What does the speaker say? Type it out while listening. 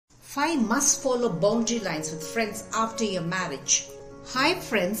5 must-follow boundary lines with friends after your marriage. Hi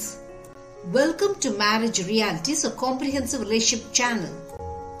friends, welcome to Marriage Realities, a comprehensive relationship channel.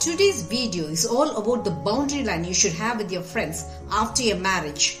 Today's video is all about the boundary line you should have with your friends after your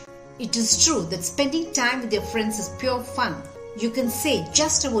marriage. It is true that spending time with your friends is pure fun. You can say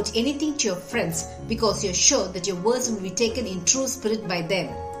just about anything to your friends because you're sure that your words will be taken in true spirit by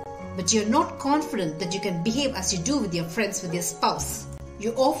them. But you're not confident that you can behave as you do with your friends with your spouse.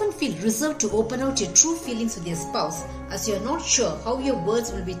 You often feel reserved to open out your true feelings with your spouse as you're not sure how your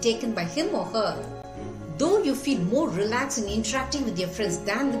words will be taken by him or her. Though you feel more relaxed in interacting with your friends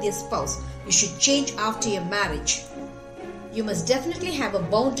than with your spouse, you should change after your marriage. You must definitely have a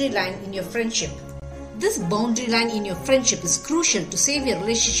boundary line in your friendship. This boundary line in your friendship is crucial to save your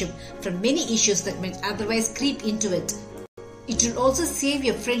relationship from many issues that might otherwise creep into it. It will also save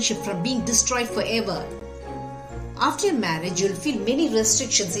your friendship from being destroyed forever. After your marriage, you'll feel many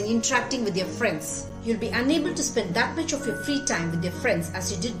restrictions in interacting with your friends. You'll be unable to spend that much of your free time with your friends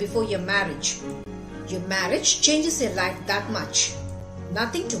as you did before your marriage. Your marriage changes your life that much.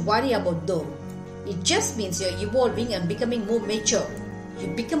 Nothing to worry about though. It just means you're evolving and becoming more mature. You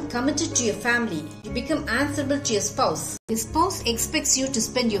become committed to your family. You become answerable to your spouse. Your spouse expects you to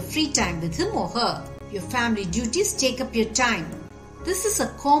spend your free time with him or her. Your family duties take up your time. This is a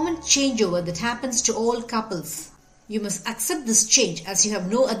common changeover that happens to all couples. You must accept this change as you have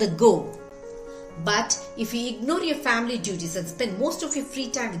no other go. But if you ignore your family duties and spend most of your free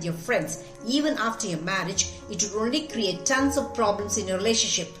time with your friends, even after your marriage, it will only create tons of problems in your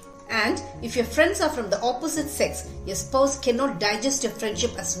relationship. And if your friends are from the opposite sex, your spouse cannot digest your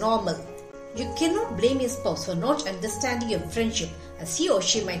friendship as normal. You cannot blame your spouse for not understanding your friendship, as he or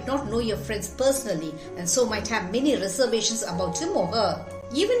she might not know your friends personally and so might have many reservations about him or her.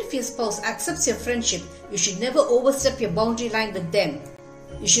 Even if your spouse accepts your friendship, you should never overstep your boundary line with them.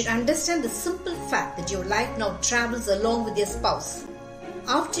 You should understand the simple fact that your life now travels along with your spouse.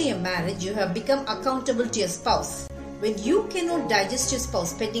 After your marriage, you have become accountable to your spouse. When you cannot digest your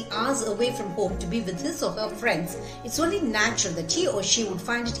spouse spending hours away from home to be with his or her friends, it's only natural that he or she would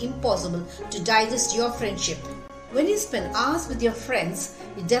find it impossible to digest your friendship. When you spend hours with your friends,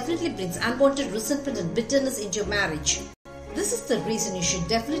 it definitely brings unwanted resentment and bitterness into your marriage. This is the reason you should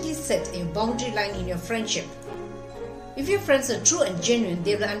definitely set a boundary line in your friendship. If your friends are true and genuine,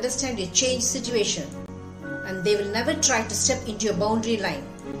 they will understand your changed situation and they will never try to step into your boundary line.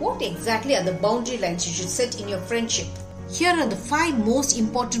 What exactly are the boundary lines you should set in your friendship? Here are the 5 most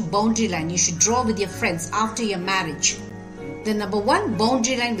important boundary lines you should draw with your friends after your marriage. The number 1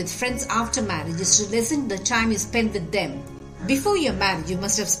 boundary line with friends after marriage is to lessen the time you spend with them. Before your marriage, you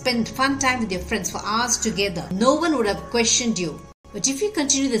must have spent fun time with your friends for hours together. No one would have questioned you. But if you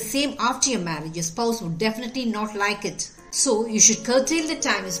continue the same after your marriage, your spouse would definitely not like it. So, you should curtail the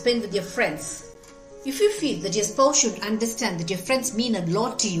time you spend with your friends. If you feel that your spouse should understand that your friends mean a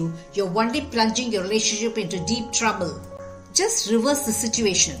lot to you, you're only plunging your relationship into deep trouble. Just reverse the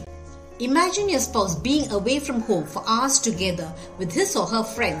situation. Imagine your spouse being away from home for hours together with his or her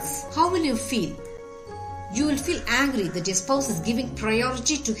friends. How will you feel? You will feel angry that your spouse is giving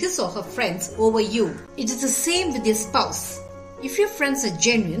priority to his or her friends over you. It is the same with your spouse. If your friends are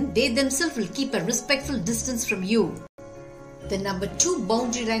genuine, they themselves will keep a respectful distance from you. The number 2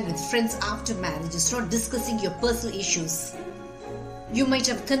 boundary line with friends after marriage is not discussing your personal issues. You might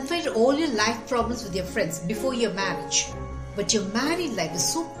have confided all your life problems with your friends before your marriage. But your married life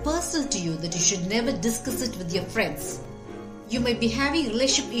is so personal to you that you should never discuss it with your friends. You might be having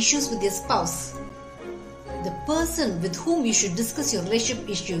relationship issues with your spouse. The person with whom you should discuss your relationship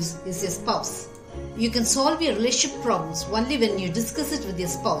issues is your spouse. You can solve your relationship problems only when you discuss it with your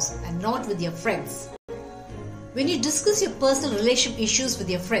spouse and not with your friends. When you discuss your personal relationship issues with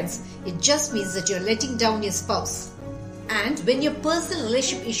your friends, it just means that you're letting down your spouse. And when your personal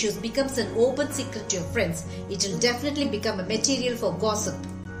relationship issues becomes an open secret to your friends, it will definitely become a material for gossip.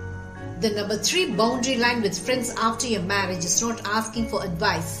 The number 3 boundary line with friends after your marriage is not asking for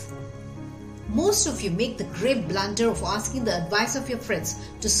advice. Most of you make the grave blunder of asking the advice of your friends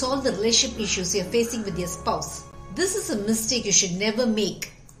to solve the relationship issues you're facing with your spouse. This is a mistake you should never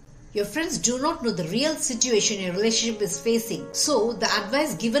make. Your friends do not know the real situation your relationship is facing, so the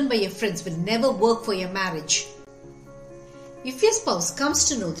advice given by your friends will never work for your marriage. If your spouse comes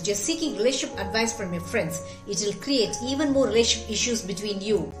to know that you're seeking relationship advice from your friends, it will create even more relationship issues between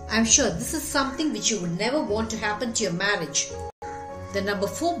you. I'm sure this is something which you would never want to happen to your marriage. The number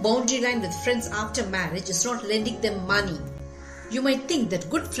 4 boundary line with friends after marriage is not lending them money. You might think that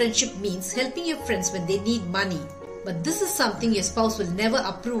good friendship means helping your friends when they need money. But this is something your spouse will never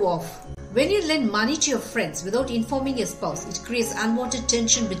approve of. When you lend money to your friends without informing your spouse, it creates unwanted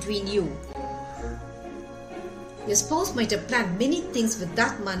tension between you. Your spouse might have planned many things with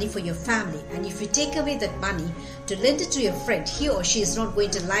that money for your family, and if you take away that money to lend it to your friend, he or she is not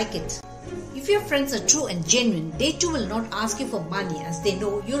going to like it. If your friends are true and genuine, they too will not ask you for money as they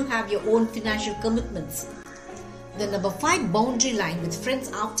know you'll have your own financial commitments. The number 5 boundary line with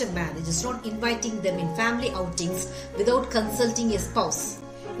friends after marriage is not inviting them in family outings without consulting your spouse.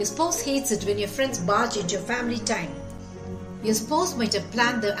 Your spouse hates it when your friends barge into your family time. Your spouse might have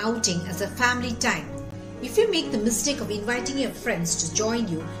planned the outing as a family time. If you make the mistake of inviting your friends to join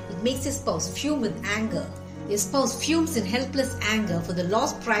you, it makes your spouse fume with anger. Your spouse fumes in helpless anger for the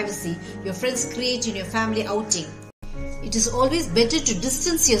lost privacy your friends create in your family outing. It is always better to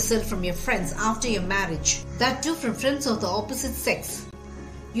distance yourself from your friends after your marriage, that too from friends of the opposite sex.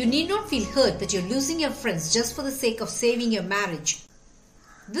 You need not feel hurt that you're losing your friends just for the sake of saving your marriage.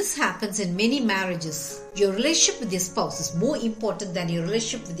 This happens in many marriages. Your relationship with your spouse is more important than your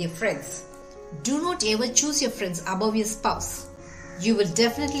relationship with your friends. Do not ever choose your friends above your spouse. You will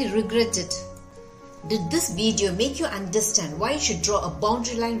definitely regret it. Did this video make you understand why you should draw a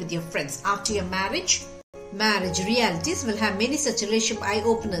boundary line with your friends after your marriage? Marriage Realities will have many such relationship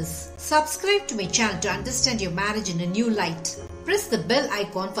eye-openers. Subscribe to my channel to understand your marriage in a new light. Press the bell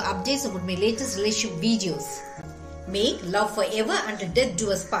icon for updates about my latest relationship videos. Make love forever until death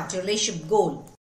do us part your relationship goal.